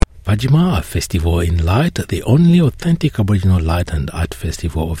Parrtjima Festival in Light, the only authentic Aboriginal light and art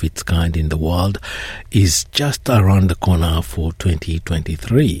festival of its kind in the world, is just around the corner for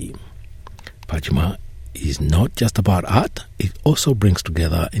 2023. Parrtjima is not just about art, it also brings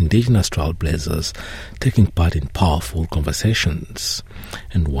together Indigenous trailblazers taking part in powerful conversations.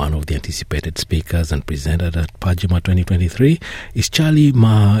 And one of the anticipated speakers and presenters at Parrtjima 2023 is Charlie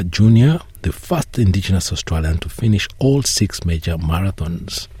Ma Jr., the first Indigenous Australian to finish all 6 major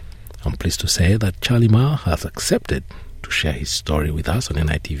marathons. I'm pleased to say that Charlie Ma has accepted to share his story with us on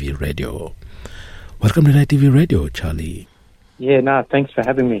NITV Radio. Welcome to NITV Radio, Charlie. Yeah, thanks for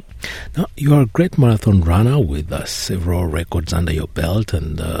having me. Now, you are a great marathon runner with several records under your belt,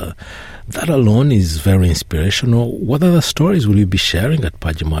 and that alone is very inspirational. What other stories will you be sharing at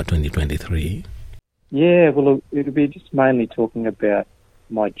Parrtjima 2023? Yeah, well, it'll be just mainly talking about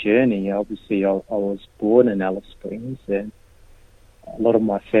my journey. Obviously, I was born in Alice Springs, and a lot of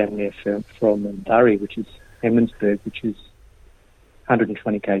my family are from Mundari, which is Emmonsburg, which is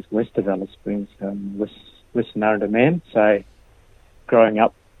 120 k's west of Alice Springs, Western Arnhem. So growing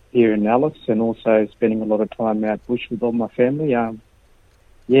up here in Alice and also spending a lot of time out bush with all my family, I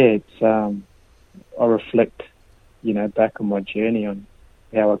reflect, back on my journey on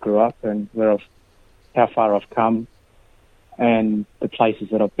how I grew up and how far I've come and the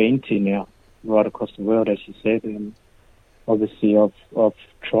places that I've been to now, right across the world, as you said. And obviously, I've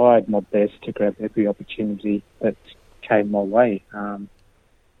tried my best to grab every opportunity that came my way. I'm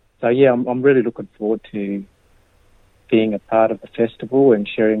really looking forward to being a part of the festival and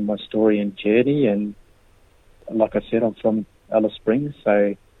sharing my story and journey. And like I said, I'm from Alice Springs,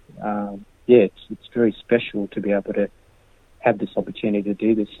 so it's very special to be able to have this opportunity to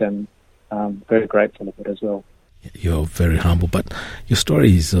do this, and I'm very grateful of it as well. You're very humble, but your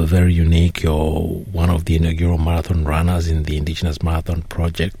story is very unique. You're one of the inaugural marathon runners in the Indigenous Marathon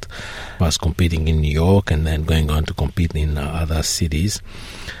Project, was competing in New York and then going on to compete in other cities.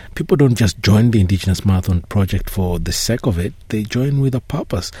 People don't just join the Indigenous Marathon Project for the sake of it. They join with a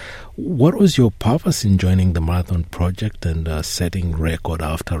purpose. What was your purpose in joining the Marathon Project and setting record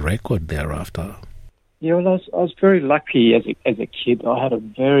after record thereafter? Yeah, well, I was very lucky as a kid. I had a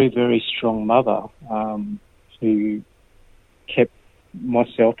very, very strong mother who kept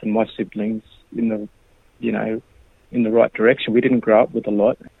myself and my siblings in the right direction. We didn't grow up with a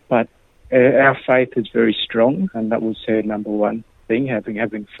lot, but our faith is very strong, and that was her number one thing,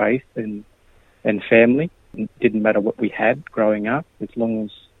 having faith and family. It didn't matter what we had growing up, as long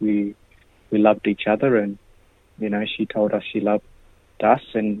as we loved each other, and she told us she loved us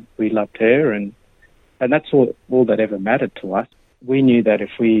and we loved her, and that's all that ever mattered to us. We knew that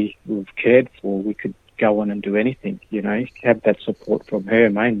if we were cared for, we could go on and do anything. Have that support from her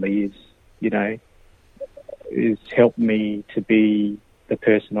mainly is helped me to be the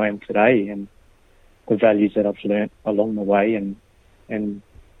person I am today, and the values that I've learnt along the way, and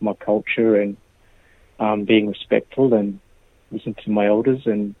my culture, and being respectful and listen to my elders.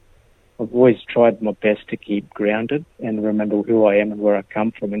 And I've always tried my best to keep grounded and remember who I am and where I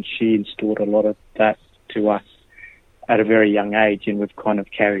come from, and she installed a lot of that to us at a very young age, and we've kind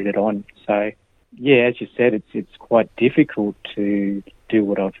of carried it on. So yeah, as you said, it's quite difficult to do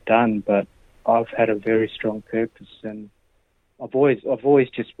what I've done, but I've had a very strong purpose, and I've always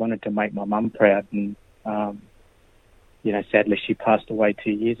just wanted to make my mum proud. And sadly she passed away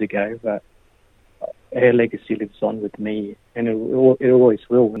 2 years ago, but her legacy lives on with me, and it always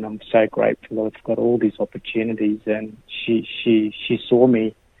will. And I'm so grateful I've got all these opportunities, and she saw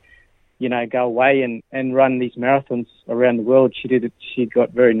me go away and run these marathons around the world. She did it. She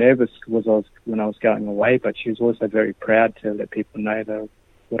got very nervous when I was going away, but she was also very proud to let people know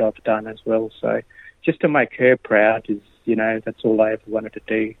what I've done as well. So just to make her proud is, that's all I ever wanted to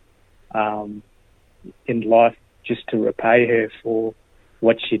do in life, just to repay her for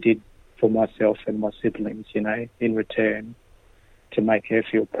what she did for myself and my siblings, in return, to make her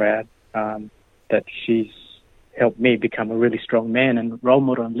feel proud that she's helped me become a really strong man and role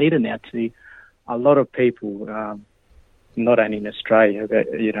model and leader now to a lot of people, not only in Australia, but,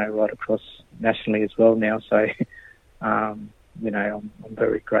 right across nationally as well now. So, I'm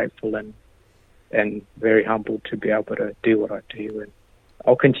very grateful and very humbled to be able to do what I do, and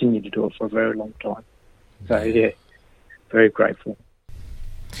I'll continue to do it for a very long time. So, yeah, very grateful.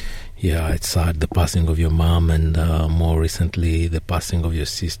 Yeah, it's sad, the passing of your mom, and more recently the passing of your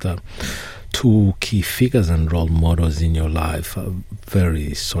sister. 2 key figures and role models in your life. I'm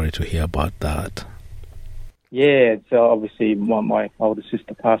very sorry to hear about that. Yeah, so obviously my older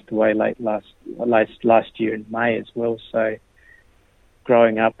sister passed away late last year in May as well. So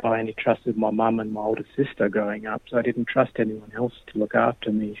growing up, I only trusted my mum and my older sister growing up, so I didn't trust anyone else to look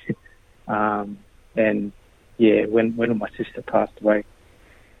after me. And yeah, when my sister passed away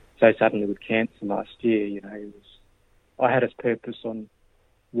so suddenly with cancer last year, I had a purpose on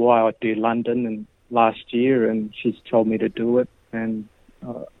why I'd do London and last year, and she's told me to do it, and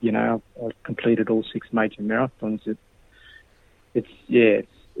I've completed all 6 major marathons.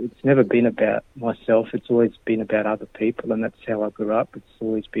 It's never been about myself. It's always been about other people, and that's how I grew up. It's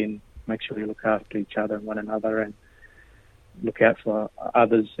always been make sure we look after each other and one another, and look out for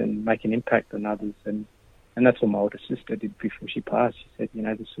others and make an impact on others. And that's what my older sister did before she passed. She said,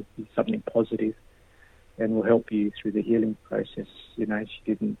 this will be something positive and will help you through the healing process. She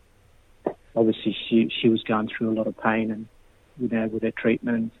didn't, obviously she was going through a lot of pain and, with her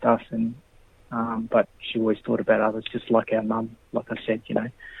treatment and stuff, and but she always thought about others, just like our mum. Like I said,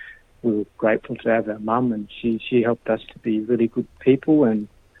 we were grateful to have our mum, and she helped us to be really good people and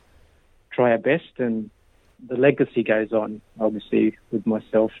try our best, and the legacy goes on, obviously, with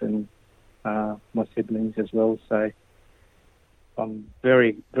myself and my siblings as well. So I'm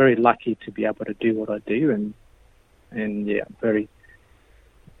very, very lucky to be able to do what I do, and yeah, very,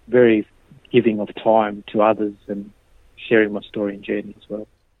 very giving of time to others and sharing my story and journey as well.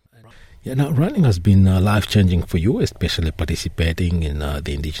 Yeah, now running has been life-changing for you, especially participating in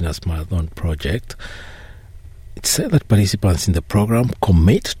the Indigenous Marathon Project. It's said that participants in the program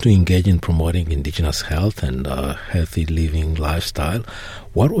commit to engage in promoting Indigenous health and healthy living lifestyle.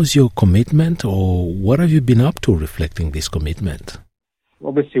 What was your commitment, or what have you been up to reflecting this commitment?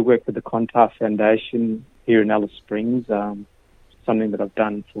 Obviously work with the Contar Foundation here in Alice Springs, something that I've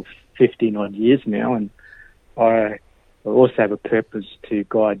done for 15-odd years now, and I also have a purpose to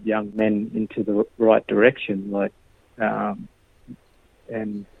guide young men into the right direction,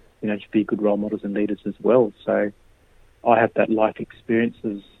 and to be good role models and leaders as well. So I have that life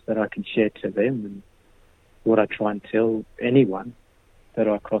experiences that I can share to them, and what I try and tell anyone that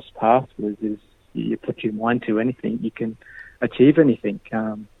I cross paths with is, you put your mind to anything, you can achieve anything,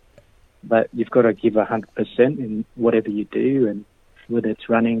 but you've got to give 100% in whatever you do, and whether it's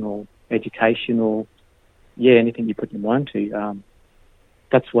running or education or anything you put your mind to.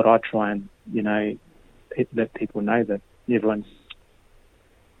 That's what I try and let people know, that everyone's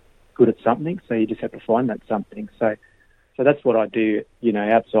good at something, so you just have to find that something. So that's what I do,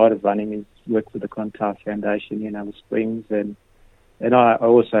 outside of running, is work with the Contar Foundation in Alice Springs, and I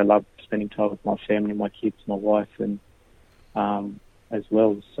also love spending time with my family, my kids, my wife, and as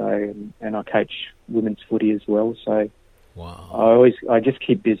well. So and I coach women's footy as well. So wow. I just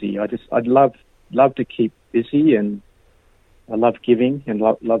keep busy. I'd love to keep busy, and I love giving and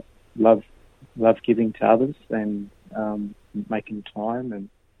love giving to others, and making time, and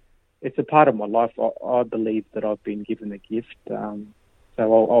it's a part of my life. I believe that I've been given a gift, so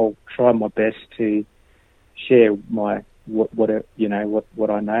I'll try my best to share my what I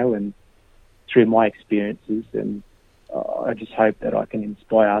know, and through my experiences, and I just hope that I can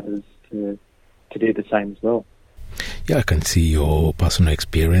inspire others to do the same as well. Yeah, I can see your personal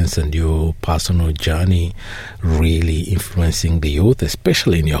experience and your personal journey really influencing the youth,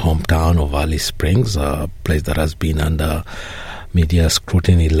 especially in your hometown of Alice Springs, a place that has been under media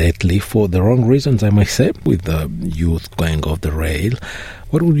scrutiny lately for the wrong reasons, I might say, with the youth going off the rail.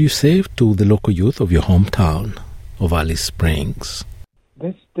 What would you say to the local youth of your hometown of Alice Springs?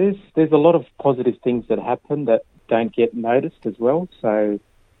 There's a lot of positive things that happen that don't get noticed as well. So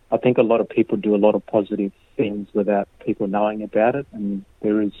I think a lot of people do a lot of positive things without people knowing about it. And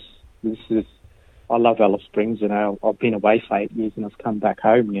I love Alice Springs, and I've been away for 8 years and I've come back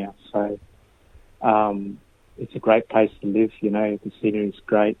home now. So it's a great place to live, the scenery is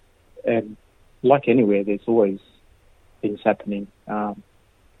great. And like anywhere, there's always things happening, with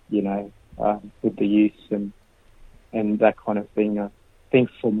the youth and that kind of thing. I think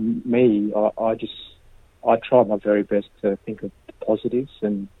for me, I try my very best to think of the positives,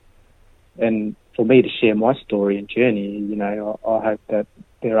 and for me to share my story and journey, I hope that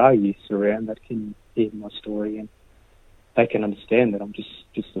there are youths around that can hear my story, and they can understand that I'm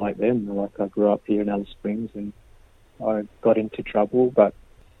just like them. Like, I grew up here in Alice Springs, and I got into trouble, but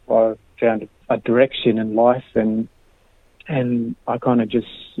I found a direction in life, and I kind of just,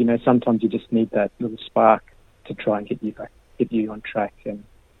 sometimes you just need that little spark to try and get you on track. And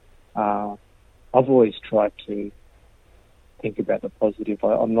I've always tried to think about the positive.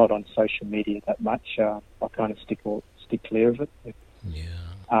 I'm not on social media that much. I kind of stick clear of it. Yeah.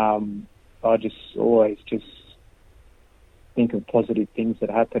 I just always think of positive things that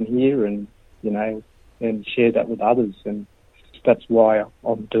happen here, and and share that with others. And that's why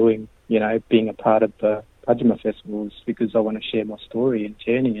I'm doing, being a part of the Parrtjima festivals because I want to share my story and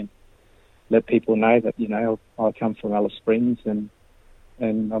journey and let people know that, you know, I come from Alice Springs and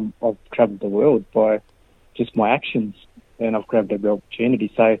I've travelled the world by just my actions, and I've grabbed a real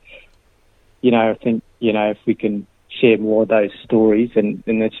opportunity. So, you know, I think, you know, if we can share more of those stories, and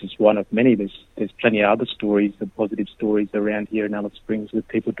that's just one of many. There's plenty of other stories, the positive stories around here in Alice Springs with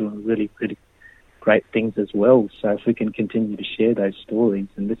people doing really, really great things as well. So if we can continue to share those stories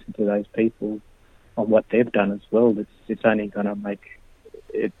and listen to those people on what they've done as well, it's only going to make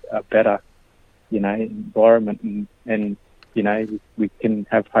it a better, you know, environment, and you know, we can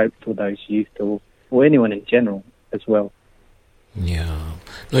have hope for those youth or anyone in general as well. Yeah.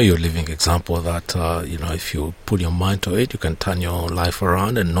 No, you're a living example that, you know, if you put your mind to it, you can turn your life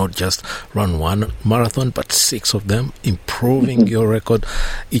around and not just run one marathon, but 6 of them, improving your record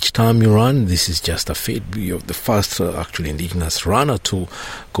each time you run. This is just a feat. You're the first, actually, Indigenous runner to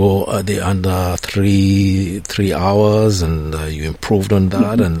go under 3 hours, and you improved on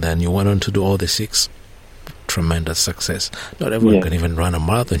that, and then you went on to do all the 6. Tremendous success. Not everyone can even run a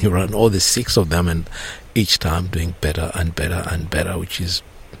marathon. You run all the 6 of them, and each time doing better and better and better, which is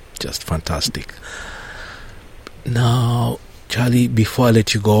just fantastic. Now, Charlie, before I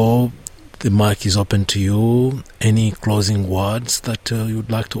let you go, the mic is open to you. Any closing words that you'd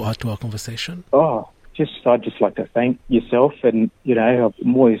like to add to our conversation? I'd just like to thank yourself, and you know,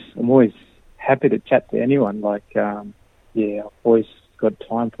 I'm always happy to chat to anyone. Like, I've always got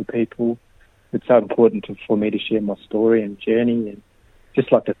time for people. It's so important for me to share my story and journey, and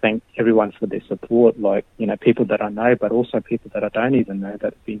just like to thank everyone for their support, like, you know, people that I know, but also people that I don't even know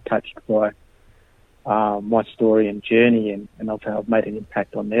that have been touched by my story and journey, and I've made an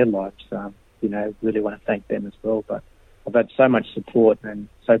impact on their lives. You know, really want to thank them as well. But I've had so much support, and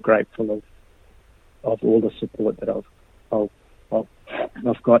so grateful of all the support that I've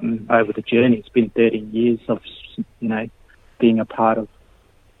gotten over the journey. It's been 13 years of, you know, being a part of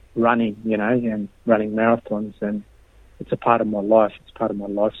running, you know, and running marathons, and it's a part of my life. It's part of my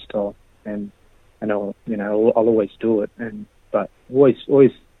lifestyle, and I'll always do it. But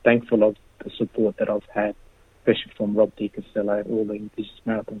always thankful of the support that I've had, especially from Rob DiCastello, all the Indigenous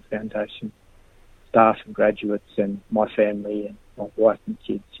Marathon Foundation staff and graduates, and my family and my wife and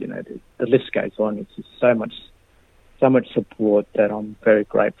kids. You know, the list goes on. It's just so much support that I'm very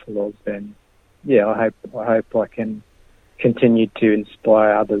grateful of, and I hope I can continue to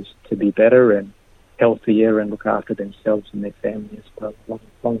inspire others to be better and healthier and look after themselves and their family as well,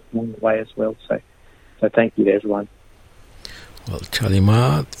 along the way as well. So thank you to everyone. Well,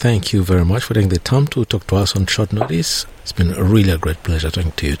 Parrtjima, thank you very much for taking the time to talk to us on short notice. It's been really a great pleasure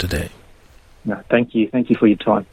talking to you today. No, thank you. Thank you for your time.